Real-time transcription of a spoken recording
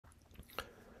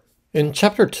In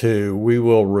Chapter 2, we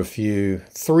will review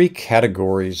three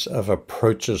categories of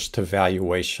approaches to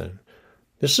valuation.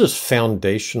 This is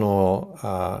foundational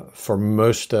for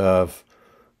most of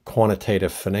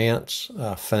quantitative finance.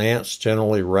 Finance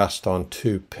generally rests on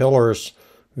two pillars,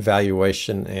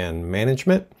 valuation and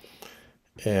management.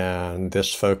 And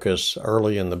this focus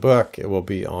early in the book, it will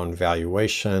be on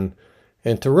valuation.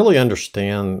 And to really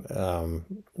understand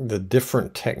the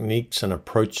different techniques and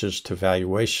approaches to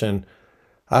valuation,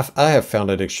 I have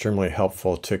found it extremely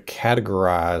helpful to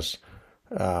categorize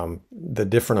the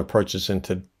different approaches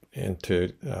into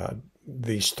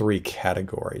these three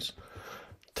categories.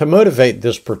 To motivate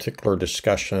this particular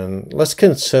discussion, let's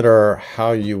consider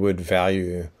how you would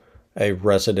value a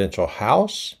residential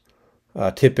house.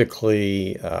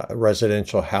 Typically,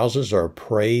 residential houses are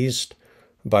appraised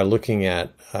by looking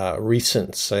at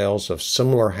recent sales of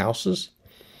similar houses.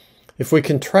 If we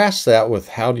contrast that with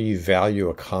how do you value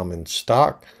a common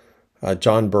stock,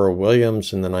 John Burr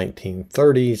Williams in the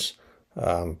 1930s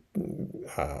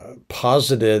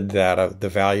posited that the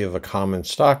value of a common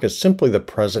stock is simply the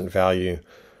present value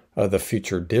of the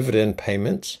future dividend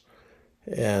payments,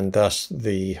 and thus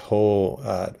the whole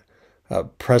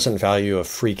present value of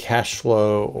free cash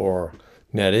flow or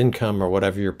net income or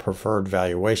whatever your preferred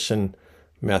valuation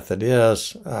method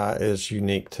is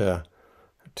unique to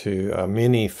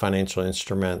many financial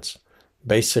instruments.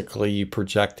 Basically, you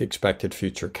project expected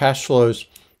future cash flows,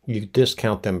 you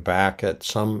discount them back at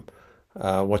some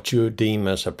what you deem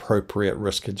as appropriate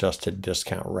risk-adjusted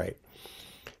discount rate.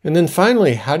 And then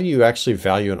finally, how do you actually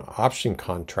value an option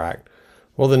contract?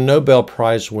 Well, the Nobel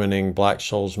Prize-winning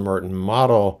Black-Scholes-Merton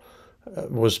model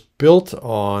was built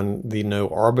on the no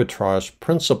arbitrage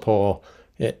principle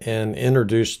and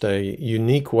introduced a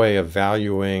unique way of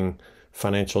valuing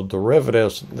financial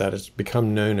derivatives that has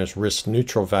become known as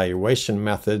risk-neutral valuation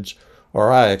methods,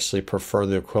 or I actually prefer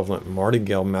the equivalent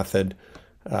martingale method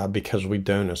because we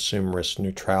don't assume risk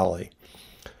neutrality.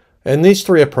 And these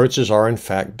three approaches are in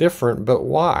fact different, but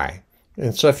why?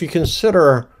 And so if you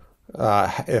consider,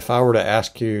 if I were to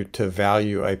ask you to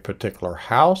value a particular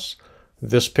house,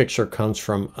 this picture comes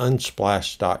from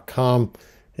unsplash.com.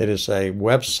 It is a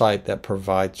website that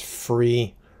provides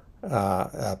free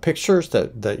pictures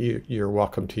that you're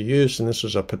welcome to use, and this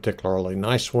is a particularly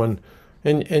nice one.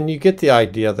 And you get the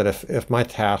idea that if my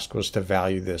task was to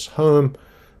value this home,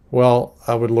 well,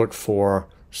 I would look for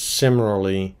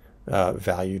similarly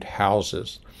valued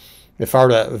houses. If I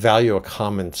were to value a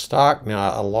common stock,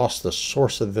 now I lost the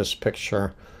source of this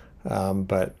picture,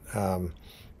 but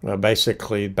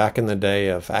basically back in the day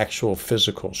of actual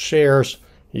physical shares,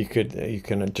 you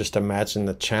can just imagine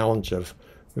the challenge of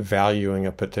valuing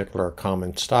a particular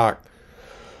common stock.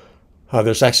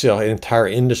 There's actually an entire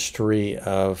industry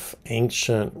of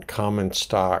ancient common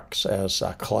stocks as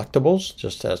collectibles,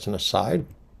 just as an aside.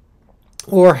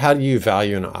 Or how do you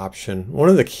value an option? One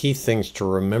of the key things to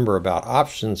remember about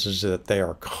options is that they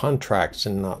are contracts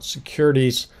and not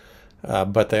securities,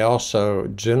 but they also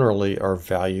generally are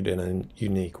valued in a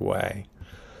unique way.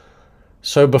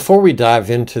 So before we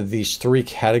dive into these three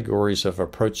categories of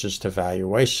approaches to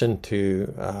valuation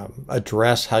to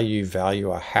address how you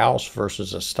value a house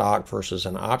versus a stock versus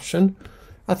an option,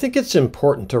 I think it's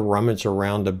important to rummage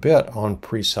around a bit on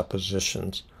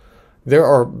presuppositions. There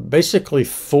are basically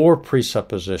four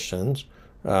presuppositions.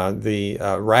 The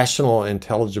rational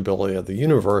intelligibility of the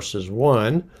universe is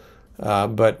one,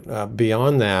 but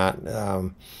beyond that,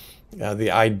 the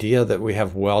idea that we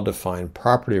have well-defined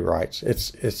property rights,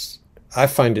 I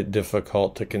find it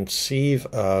difficult to conceive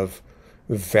of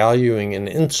valuing an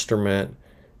instrument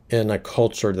in a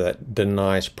culture that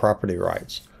denies property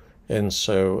rights. And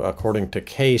so, according to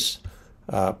Case,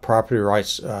 property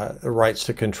rights, rights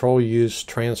to control, use,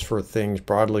 transfer things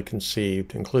broadly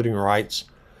conceived, including rights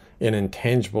in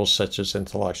intangibles such as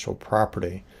intellectual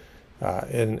property.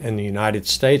 In the United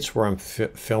States, where I'm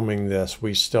filming this,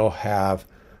 we still have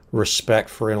respect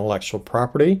for intellectual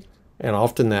property, and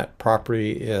often that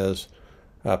property is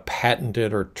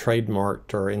patented or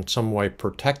trademarked or in some way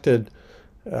protected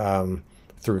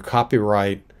through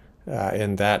copyright,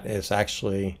 and that is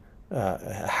actually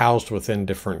housed within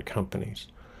different companies.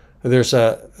 There's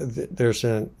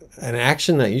an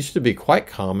action that used to be quite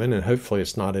common, and hopefully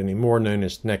it's not anymore, known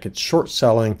as naked short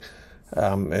selling,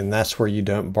 and that's where you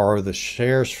don't borrow the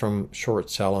shares from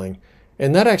short selling,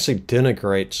 and that actually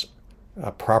denigrates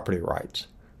property rights.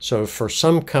 So for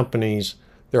some companies,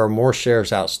 there are more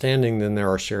shares outstanding than there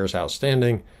are shares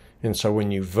outstanding. And so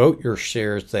when you vote your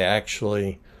shares, they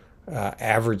actually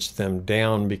average them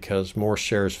down because more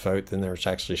shares vote than there's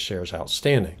actually shares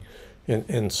outstanding.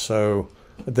 And so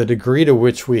the degree to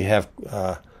which we have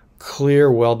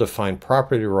clear, well-defined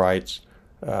property rights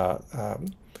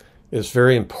is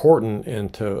very important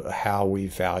into how we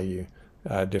value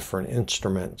different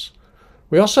instruments.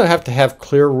 We also have to have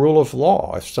clear rule of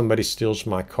law. If somebody steals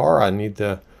my car, I need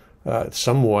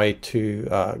some way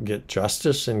to get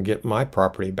justice and get my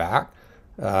property back.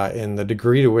 And the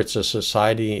degree to which a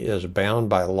society is bound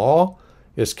by law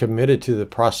is committed to the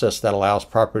process that allows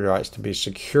property rights to be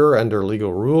secure under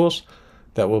legal rules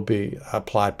that will be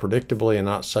applied predictably and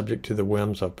not subject to the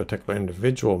whims of a particular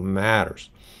individual matters.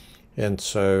 And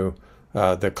so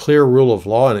the clear rule of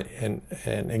law, and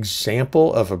an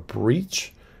example of a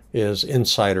breach is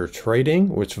insider trading,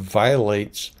 which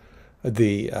violates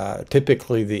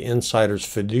typically the insider's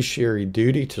fiduciary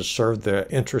duty to serve the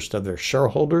interest of their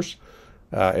shareholders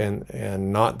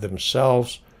and not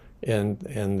themselves. And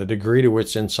the degree to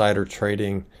which insider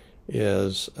trading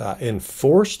is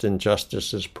enforced and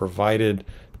justice is provided,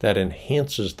 that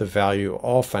enhances the value of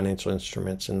all financial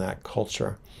instruments in that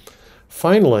culture.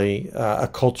 Finally, a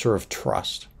culture of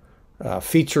trust.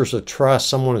 Features of trust: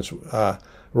 someone is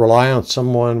rely on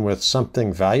someone with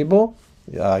something valuable.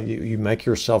 You make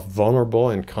yourself vulnerable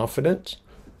and confident.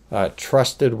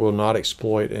 Trusted, will not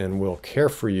exploit, and will care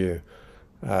for you.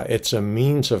 It's a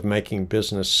means of making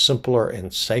business simpler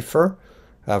and safer.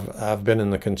 I've been in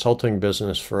the consulting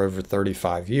business for over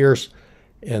 35 years,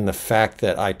 and the fact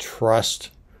that I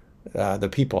trust the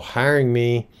people hiring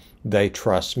me, they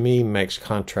trust me, makes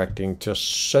contracting just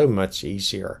so much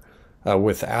easier.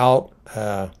 Without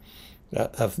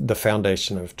the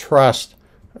foundation of trust,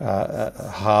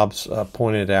 Hobbes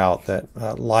pointed out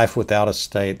that life without a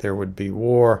state, there would be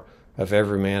war of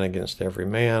every man against every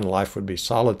man. Life would be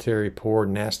solitary, poor,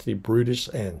 nasty, brutish,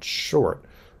 and short.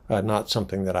 Not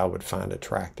something that I would find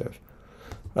attractive.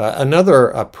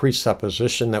 Another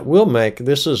presupposition that we'll make,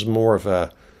 this is more of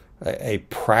a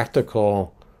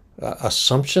practical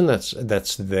assumption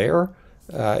that's there,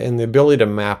 in the ability to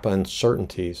map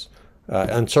uncertainties.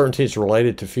 Uncertainties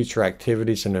related to future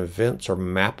activities and events are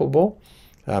mappable.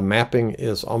 Mapping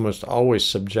is almost always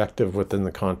subjective within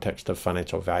the context of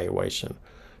financial valuation.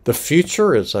 The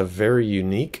future is a very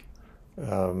unique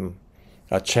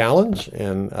challenge,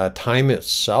 and time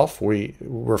itself,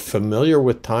 we're familiar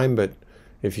with time, but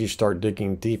if you start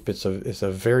digging deep, it's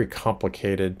a very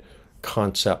complicated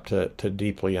concept to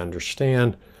deeply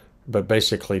understand. But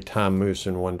basically, time moves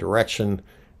in one direction,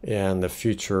 and the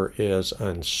future is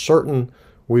uncertain.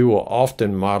 We will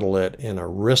often model it in a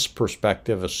risk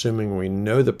perspective, assuming we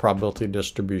know the probability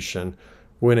distribution,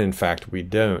 when in fact we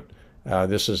don't.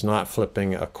 This is not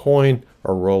flipping a coin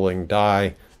or rolling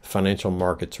die. Financial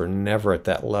markets are never at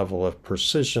that level of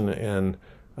precision in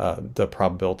the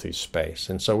probability space.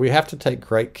 And so we have to take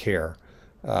great care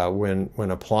when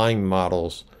applying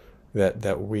models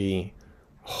that we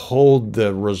hold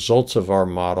the results of our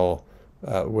model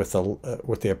with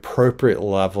the appropriate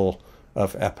level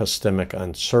of epistemic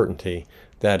uncertainty.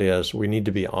 That is, we need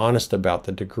to be honest about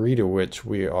the degree to which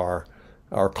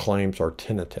our claims are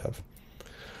tentative.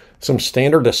 Some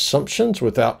standard assumptions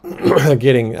without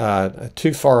getting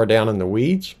too far down in the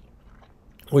weeds.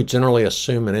 We generally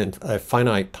assume a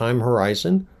finite time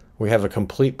horizon. We have a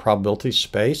complete probability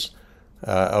space.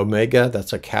 Omega,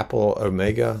 that's a capital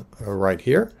omega right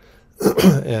here.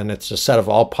 And it's a set of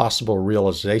all possible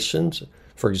realizations.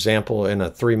 For example, in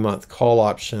a 3-month call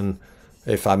option,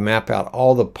 if I map out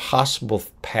all the possible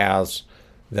paths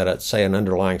that, say, an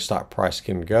underlying stock price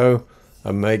can go,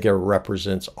 omega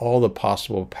represents all the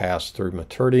possible paths through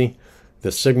maturity.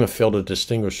 The sigma field of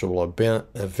distinguishable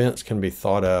events can be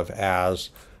thought of as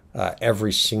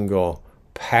every single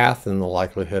path and the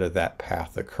likelihood of that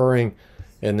path occurring.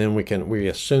 And then we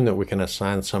assume that we can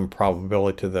assign some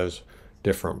probability to those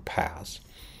different paths.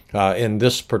 In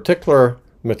this particular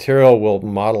material, we'll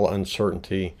model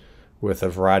uncertainty with a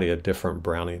variety of different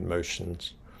Brownian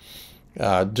motions.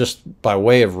 Just by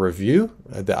way of review,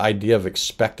 the idea of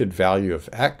expected value of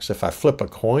X. If I flip a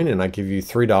coin and I give you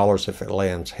 $3 if it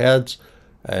lands heads,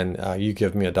 and you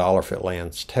give me $1 if it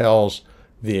lands tails,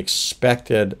 the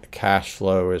expected cash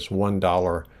flow is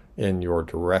 $1 in your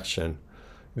direction.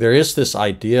 There is this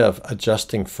idea of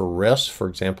adjusting for risk. For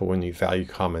example, when you value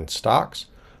common stocks,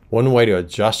 one way to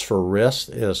adjust for risk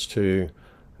is to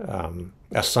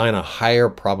assign a higher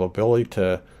probability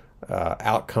to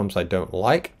outcomes I don't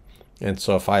like. And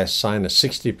so if I assign a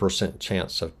 60%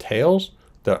 chance of tails,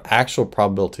 the actual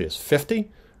probability is 50,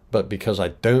 but because I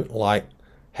don't like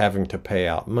having to pay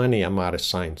out money, I might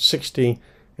assign 60.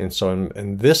 And so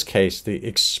in this case, the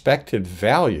expected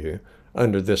value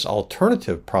under this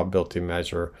alternative probability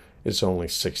measure is only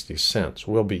 60 cents.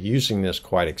 We'll be using this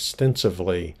quite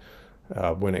extensively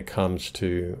when it comes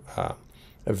to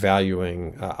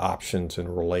valuing options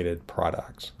and related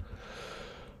products.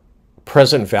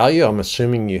 Present value, I'm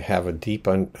assuming you have a deep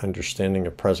understanding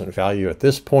of present value at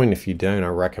this point. If you don't, I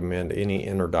recommend any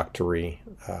introductory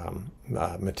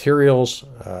materials.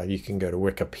 You can go to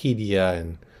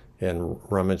Wikipedia and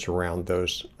rummage around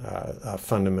those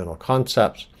fundamental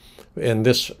concepts. In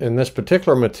this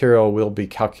particular material, we'll be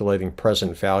calculating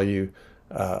present value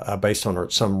based on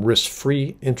some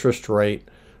risk-free interest rate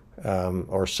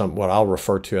or what I'll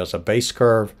refer to as a base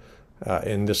curve.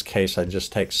 In this case, I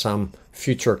just take some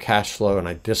future cash flow and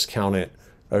I discount it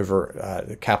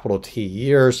over capital T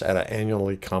years at an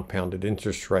annually compounded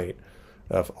interest rate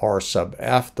of R sub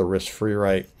F, the risk-free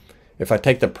rate. If I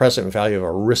take the present value of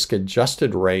a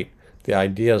risk-adjusted rate, the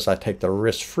idea is I take the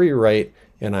risk-free rate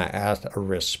and I add a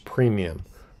risk premium.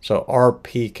 So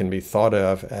RP can be thought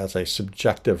of as a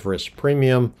subjective risk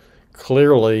premium.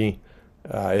 Clearly,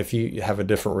 if you have a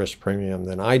different risk premium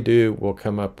than I do, we'll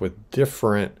come up with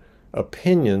different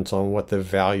opinions on what the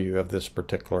value of this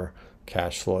particular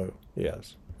cash flow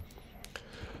is.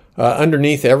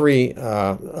 Underneath every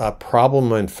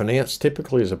problem in finance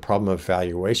typically is a problem of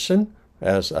valuation,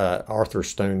 as Arthur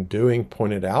Stone Dewing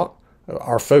pointed out.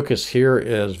 Our focus here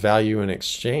is value in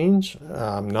exchange,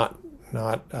 not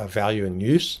value in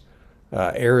use.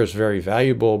 Air is very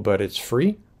valuable, but it's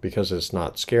free because it's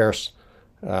not scarce.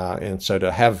 And so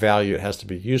to have value, it has to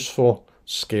be useful,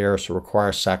 scarce,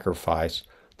 requires sacrifice.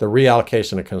 The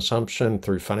reallocation of consumption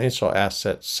through financial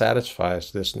assets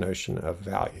satisfies this notion of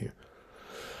value.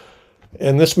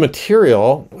 In this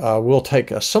material, we'll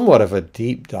take somewhat of a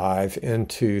deep dive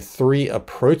into 3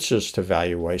 approaches to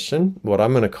valuation, what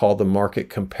I'm going to call the market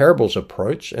comparables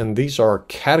approach, and these are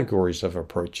categories of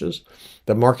approaches.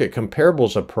 The market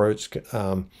comparables approach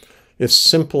is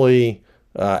simply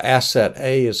asset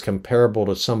A is comparable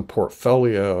to some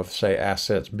portfolio of, say,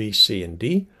 assets B, C, and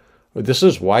D. This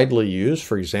is widely used.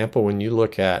 For example, when you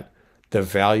look at the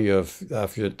value of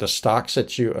the stocks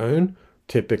that you own,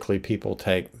 typically people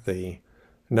take the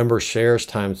number of shares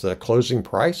times the closing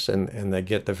price and they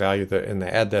get the value and they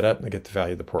add that up and they get the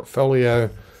value of the portfolio.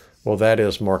 Well, that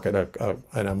is a market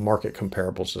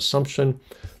comparables assumption.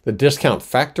 The discount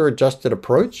factor adjusted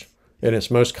approach, in its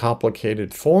most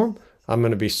complicated form, I'm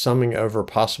going to be summing over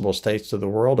possible states of the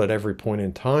world at every point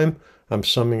in time. I'm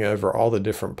summing over all the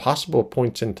different possible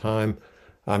points in time.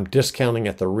 I'm discounting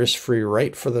at the risk-free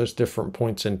rate for those different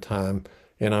points in time,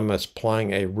 and I'm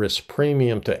applying a risk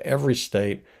premium to every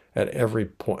state at every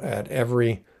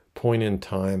point in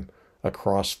time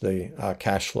across the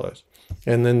cash flows.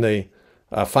 And then the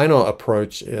final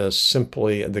approach is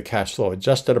simply the cash flow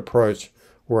adjusted approach,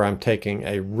 where I'm taking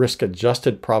a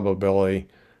risk-adjusted probability,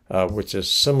 which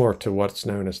is similar to what's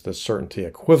known as the certainty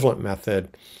equivalent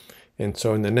method. And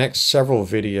so in the next several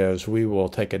videos, we will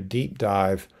take a deep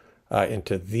dive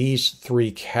into these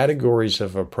 3 categories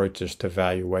of approaches to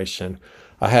valuation.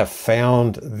 I have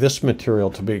found this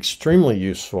material to be extremely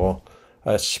useful,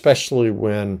 especially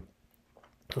when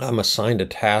I'm assigned a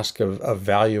task of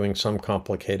valuing some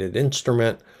complicated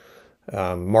instrument.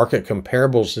 Market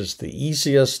comparables is the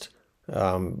easiest,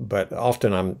 but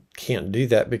often I can't do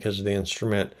that because the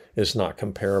instrument is not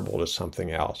comparable to something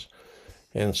else.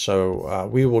 And so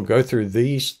we will go through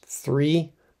these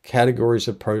 3 categories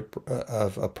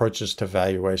of approaches to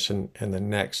valuation in the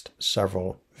next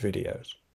several videos.